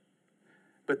alone.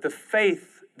 But the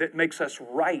faith that makes us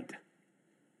right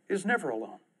is never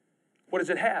alone. What does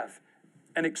it have?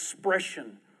 An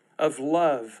expression of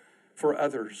love for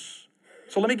others.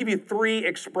 So let me give you 3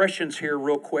 expressions here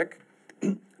real quick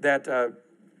that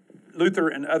Luther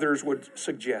and others would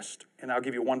suggest. And I'll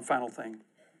give you one final thing.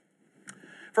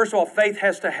 First of all, faith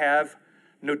has to have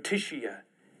notitia,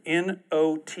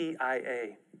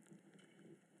 N-O-T-I-A.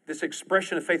 This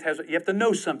expression of faith you have to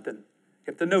know something. You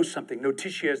have to know something.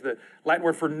 Notitia is the Latin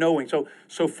word for knowing. So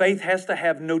faith has to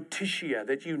have notitia,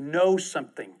 that you know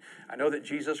something. I know that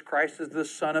Jesus Christ is the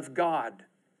Son of God.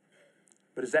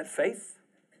 But is that faith?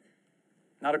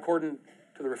 Not according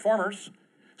to the Reformers.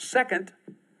 Second,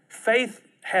 faith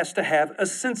has to have a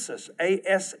sensus,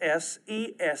 A-S-S-E-S-S-U-S.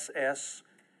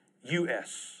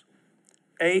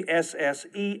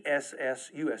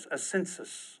 A-S-S-E-S-S-U-S, a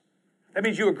sensus. That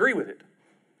means you agree with it.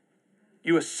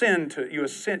 You assent,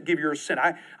 give your assent.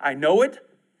 I know it,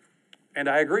 and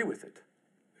I agree with it.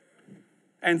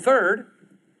 And third,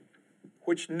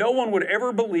 which no one would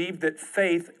ever believe that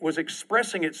faith was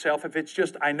expressing itself if it's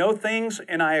just, I know things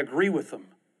and I agree with them.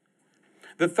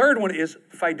 The third one is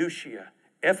fiducia,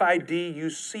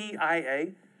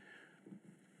 F-I-D-U-C-I-A.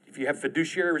 If you have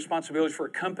fiduciary responsibilities for a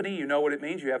company, you know what it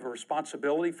means. You have a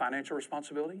responsibility, financial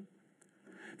responsibility.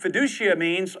 Fiducia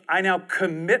means I now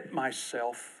commit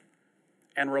myself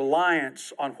and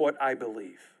reliance on what I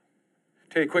believe.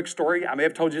 Tell you a quick story. I may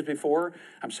have told you this before.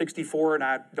 I'm 64 and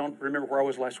I don't remember where I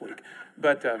was last week.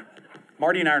 But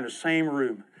Marty and I are in the same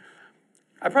room.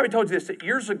 I probably told you this, that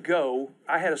years ago,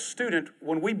 I had a student,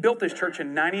 when we built this church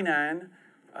in 99,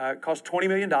 it cost $20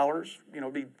 million.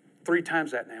 It'd be 3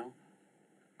 times that now.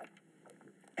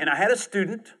 And I had a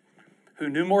student who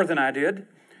knew more than I did,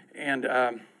 and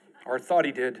or thought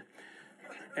he did,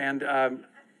 and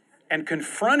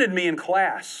confronted me in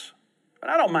class. But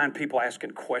I don't mind people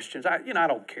asking questions. I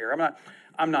don't care.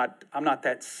 I'm not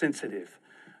that sensitive.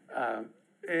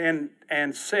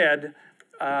 And said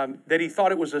that he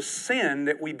thought it was a sin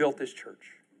that we built this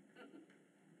church.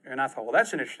 And I thought, well,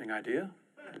 that's an interesting idea.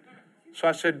 So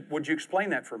I said, would you explain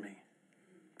that for me?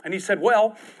 And he said,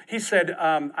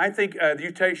 I think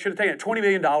you should have taken $20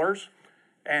 million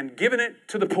and given it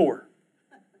to the poor.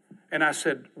 And I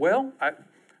said, well,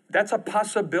 that's a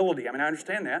possibility. I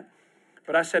understand that.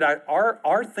 But I said,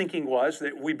 our thinking was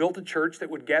that we built a church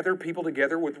that would gather people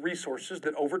together with resources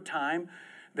that over time,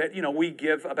 that, we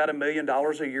give about $1 million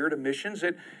a year to missions,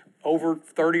 that over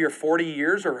 30 or 40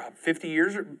 years or 50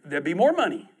 years, there'd be more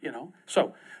money,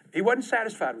 So he wasn't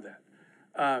satisfied with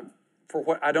that. For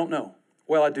what, I don't know.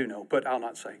 Well, I do know, but I'll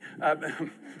not say.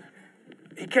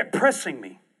 He kept pressing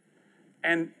me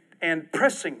and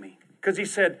pressing me because he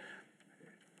said,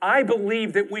 I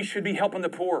believe that we should be helping the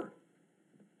poor.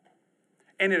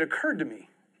 And it occurred to me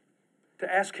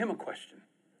to ask him a question.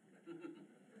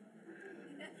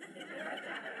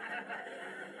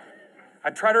 I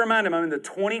try to remind him I'm in the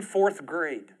 24th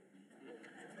grade.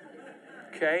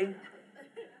 Okay?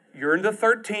 You're in the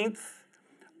 13th.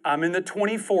 I'm in the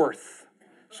 24th.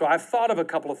 So I've thought of a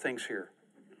couple of things here.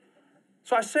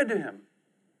 So I said to him,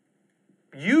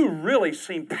 you really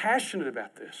seem passionate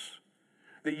about this.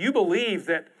 That you believe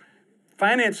that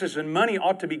finances and money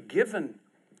ought to be given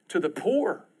to the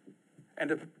poor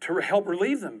and to help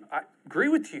relieve them. I agree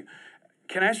with you.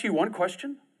 Can I ask you one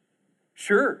question?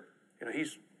 Sure.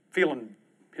 He's feeling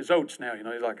his oats now. He's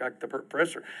like the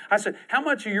professor. I said, how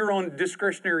much of your own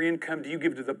discretionary income do you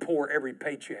give to the poor every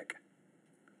paycheck?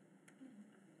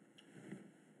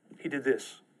 He did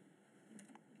this.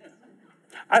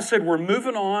 I said, we're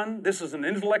moving on. This is an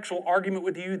intellectual argument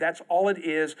with you. That's all it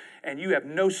is. And you have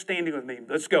no standing with me.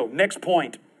 Let's go. Next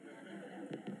point.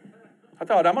 I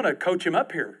thought, I'm going to coach him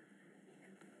up here.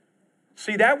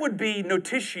 See, that would be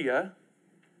notitia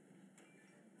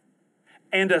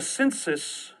and a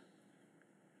census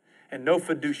and no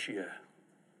fiducia.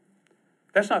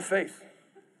 That's not faith.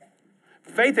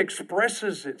 Faith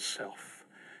expresses itself.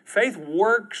 Faith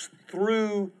works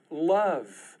through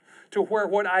love to where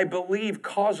what I believe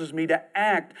causes me to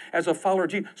act as a follower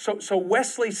of Jesus. So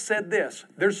Wesley said this,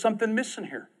 there's something missing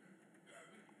here.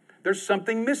 There's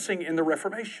something missing in the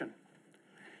Reformation.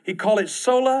 He called it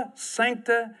sola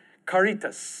sancta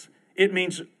caritas. It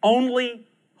means only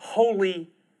holy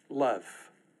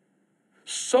love.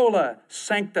 Sola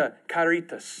sancta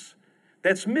caritas.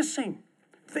 That's missing.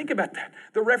 Think about that.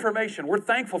 The Reformation, we're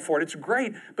thankful for it. It's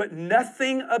great, but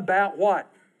nothing about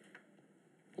what?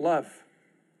 Love.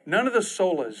 None of the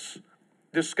solas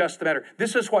discuss the matter.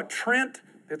 This is what Trent,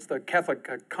 it's the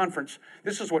Catholic conference,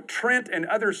 this is what Trent and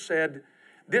others said.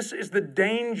 This is the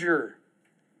danger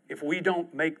if we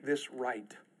don't make this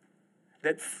right.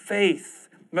 That faith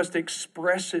must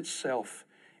express itself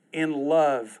in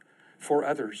love for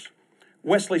others.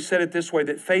 Wesley said it this way,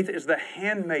 that faith is the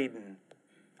handmaiden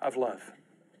of love.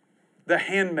 The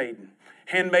handmaiden.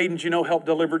 Handmaidens, help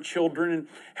deliver children and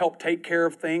help take care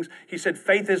of things. He said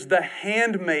faith is the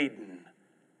handmaiden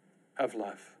of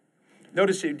love.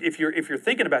 Notice if you're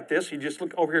thinking about this, you just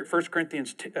look over here at 1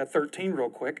 Corinthians 13 real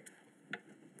quick.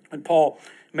 And Paul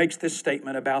makes this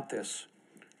statement about this.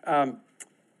 Find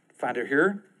it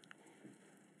here.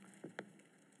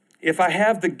 If I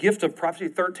have the gift of prophecy,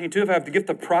 13:2, if I have the gift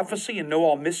of prophecy and know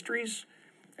all mysteries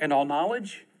and all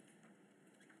knowledge,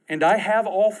 and I have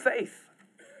all faith,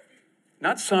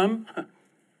 not some,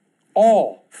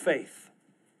 all faith,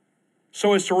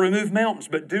 so as to remove mountains,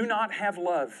 but do not have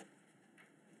love,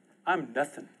 I'm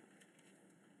nothing.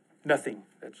 Nothing.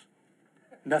 That's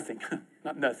nothing.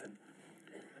 Not nothing.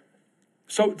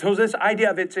 So this idea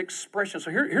of its expression.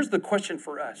 So here's the question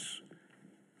for us.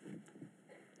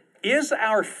 Is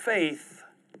our faith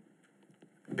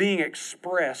being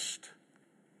expressed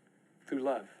through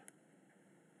love?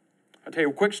 I'll tell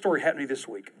you a quick story happened to me this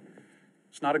week.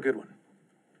 It's not a good one.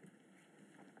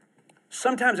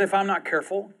 Sometimes if I'm not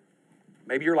careful,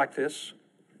 maybe you're like this,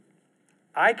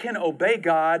 I can obey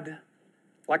God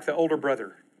like the older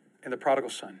brother and the prodigal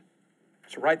son.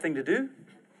 It's the right thing to do.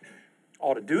 I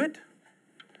ought to do it,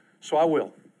 so I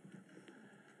will.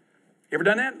 You ever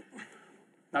done that?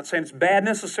 Not saying it's bad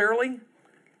necessarily,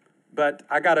 But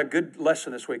I got a good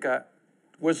lesson this week. I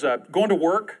was going to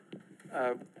work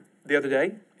the other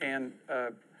day and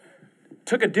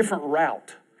took a different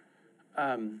route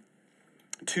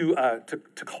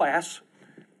to class.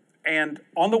 And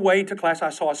on the way to class, I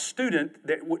saw a student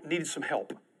that needed some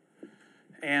help.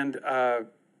 And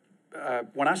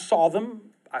when I saw them,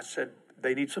 I said,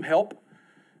 they need some help,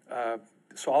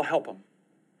 so I'll help them,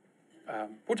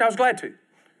 which I was glad to.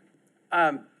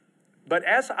 But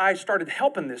as I started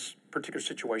helping this particular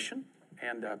situation,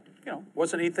 and,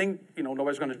 wasn't anything,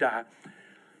 nobody's going to die,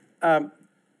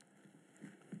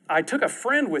 I took a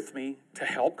friend with me to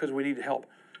help because we needed help.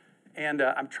 And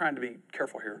I'm trying to be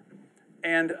careful here.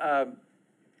 And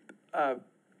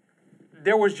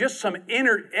there was just some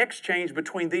inner exchange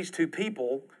between these two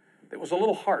people that was a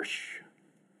little harsh,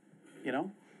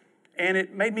 and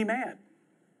it made me mad.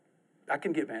 I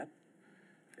can get mad.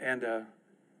 And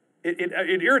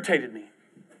it irritated me.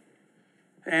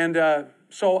 And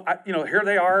so, here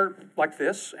they are like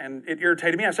this, and it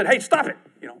irritated me. I said, hey, stop it,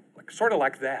 sort of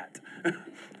like that. Yeah,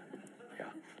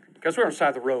 because we're on the side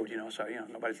of the road, so,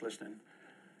 nobody's listening.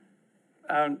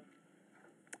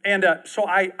 So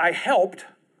I helped,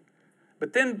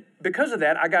 but then because of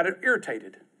that, I got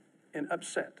irritated and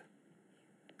upset.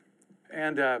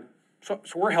 And so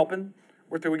we're helping.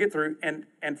 We're through. We get through and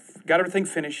got everything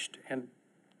finished. And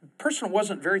the person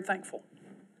wasn't very thankful,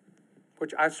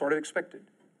 which I sort of expected.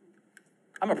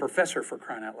 I'm a professor, for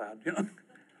crying out loud,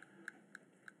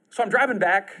 So I'm driving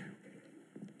back,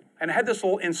 and I had this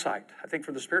little insight, I think,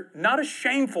 from the Spirit. Not a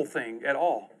shameful thing at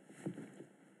all.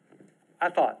 I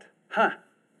thought,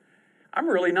 I'm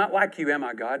really not like you, am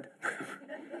I, God?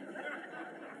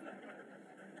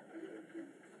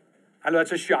 I know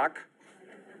that's a shock.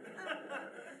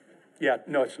 Yeah,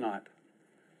 no, it's not.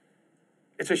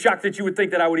 It's a shock that you would think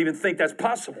that I would even think that's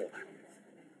possible.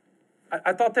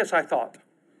 I thought,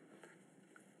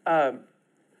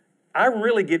 I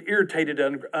really get irritated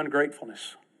at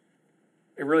ungratefulness.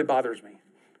 It really bothers me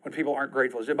when people aren't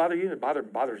grateful. Does it bother you? It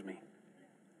bothers me.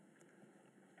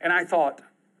 And I thought,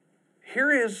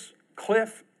 here is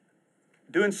Cliff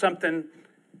doing something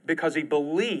because he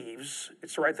believes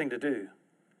it's the right thing to do.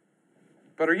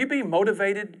 But are you being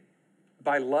motivated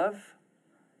by love?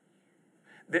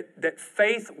 That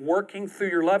faith working through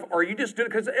your love? Or are you just doing it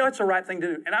because it's the right thing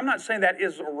to do? And I'm not saying that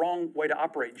is a wrong way to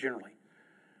operate generally.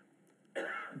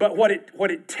 But what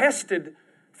it tested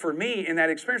for me in that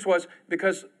experience was,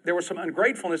 because there was some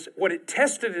ungratefulness, what it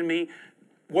tested in me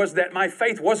was that my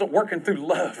faith wasn't working through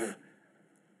love.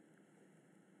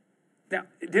 Now,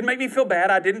 it didn't make me feel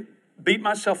bad. I didn't beat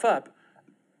myself up.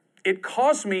 It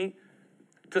caused me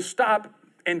to stop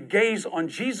and gaze on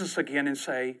Jesus again and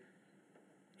say,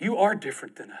 you are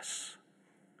different than us.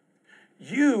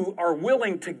 You are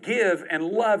willing to give and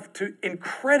love to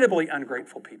incredibly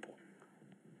ungrateful people.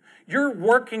 You're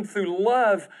working through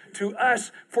love to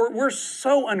us, for we're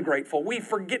so ungrateful. We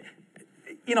forget,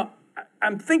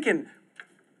 I'm thinking,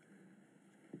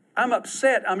 I'm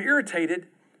upset, I'm irritated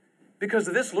because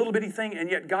of this little bitty thing,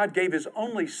 and yet God gave His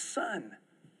only Son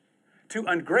to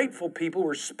ungrateful people who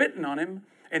were spitting on Him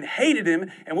and hated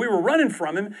Him, and we were running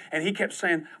from Him, and He kept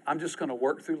saying, I'm just going to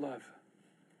work through love.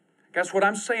 Guys, what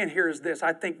I'm saying here is this.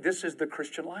 I think this is the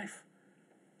Christian life.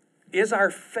 Is our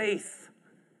faith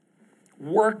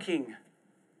working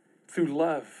through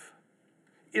love?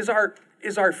 Is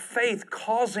our faith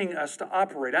causing us to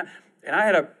operate? And I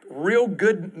had a real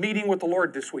good meeting with the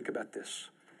Lord this week about this.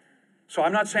 So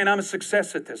I'm not saying I'm a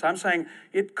success at this. I'm saying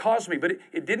it caused me, but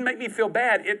it didn't make me feel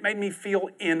bad. It made me feel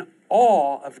in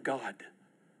awe of God.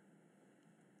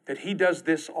 That He does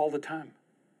this all the time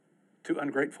to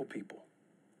ungrateful people,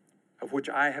 of which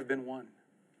I have been one.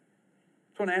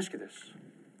 So I want to ask you this.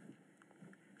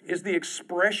 Is the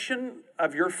expression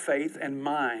of your faith and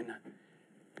mine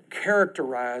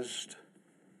characterized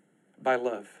by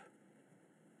love?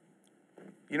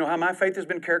 You know how my faith has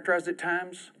been characterized at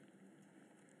times?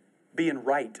 Being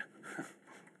right. You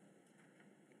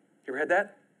ever had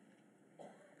that?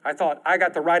 I thought, I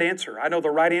got the right answer. I know the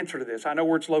right answer to this. I know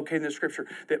where it's located in the Scripture.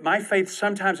 That my faith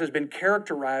sometimes has been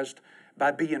characterized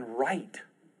by being right.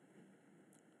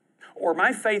 Or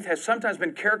my faith has sometimes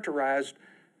been characterized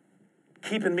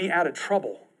keeping me out of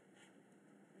trouble.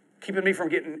 Keeping me from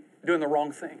doing the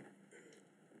wrong thing.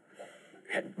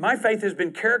 My faith has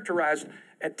been characterized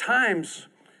at times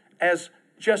as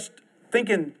just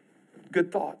thinking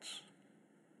good thoughts.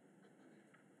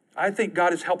 I think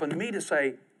God is helping me to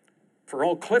say, for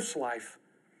old Cliff's life,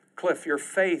 Cliff, your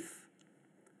faith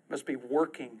must be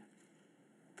working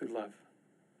through love.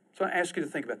 So I ask you to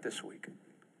think about this week.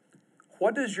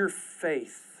 What does your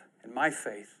faith and my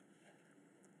faith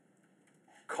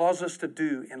cause us to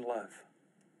do in love?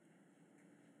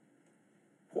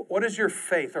 What is your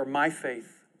faith or my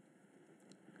faith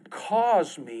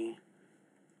cause me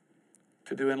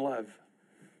to do in love?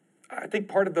 I think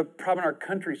part of the problem in our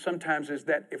country sometimes is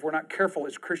that if we're not careful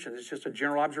as Christians, it's just a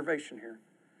general observation here.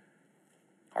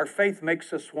 Our faith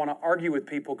makes us want to argue with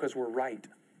people because we're right.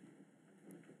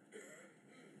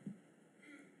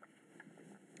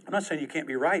 I'm not saying you can't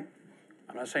be right.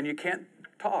 I'm not saying you can't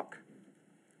talk.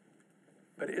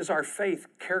 But is our faith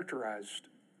characterized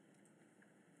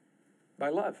by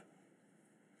love?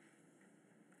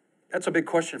 That's a big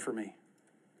question for me.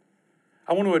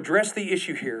 I want to address the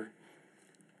issue here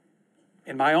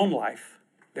in my own life,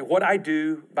 that what I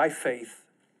do by faith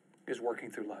is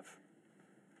working through love.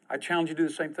 I challenge you to do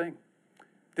the same thing.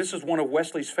 This is one of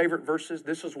Wesley's favorite verses.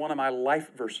 This is one of my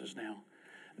life verses now.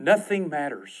 Nothing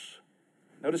matters.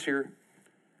 Notice here,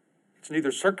 it's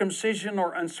neither circumcision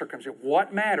or uncircumcision.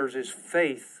 What matters is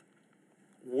faith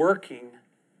working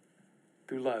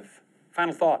through love.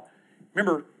 Final thought.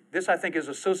 Remember, this I think is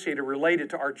associated,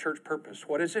 related to our church purpose.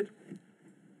 What is it?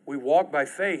 We walk by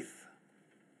faith,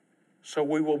 so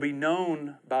we will be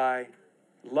known by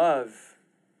love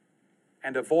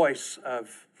and a voice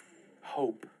of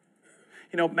hope.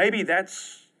 You know, maybe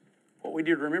that's what we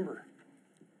need to remember.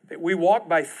 That we walk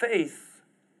by faith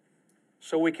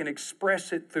so we can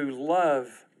express it through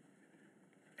love,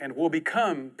 and we'll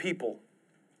become people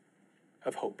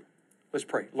of hope. Let's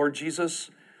pray. Lord Jesus,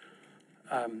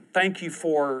 thank you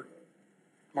for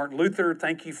Martin Luther.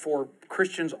 Thank you for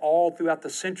Christians all throughout the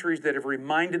centuries that have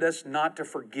reminded us not to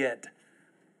forget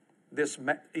this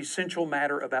essential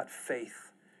matter about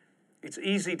faith. It's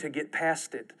easy to get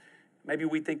past it. Maybe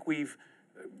we think we've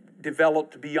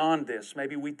developed beyond this.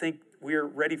 Maybe we think we're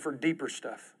ready for deeper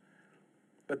stuff.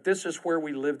 But this is where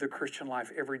we live the Christian life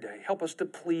every day. Help us to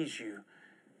please you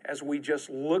as we just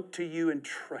look to you and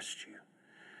trust you.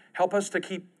 Help us to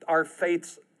keep our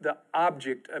faiths, the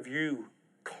object of you,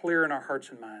 clear in our hearts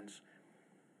and minds.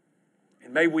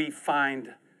 And may we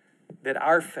find that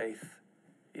our faith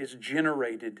is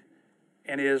generated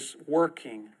and is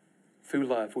working through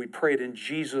love. We pray it in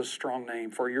Jesus' strong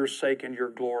name for your sake and your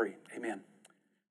glory. Amen.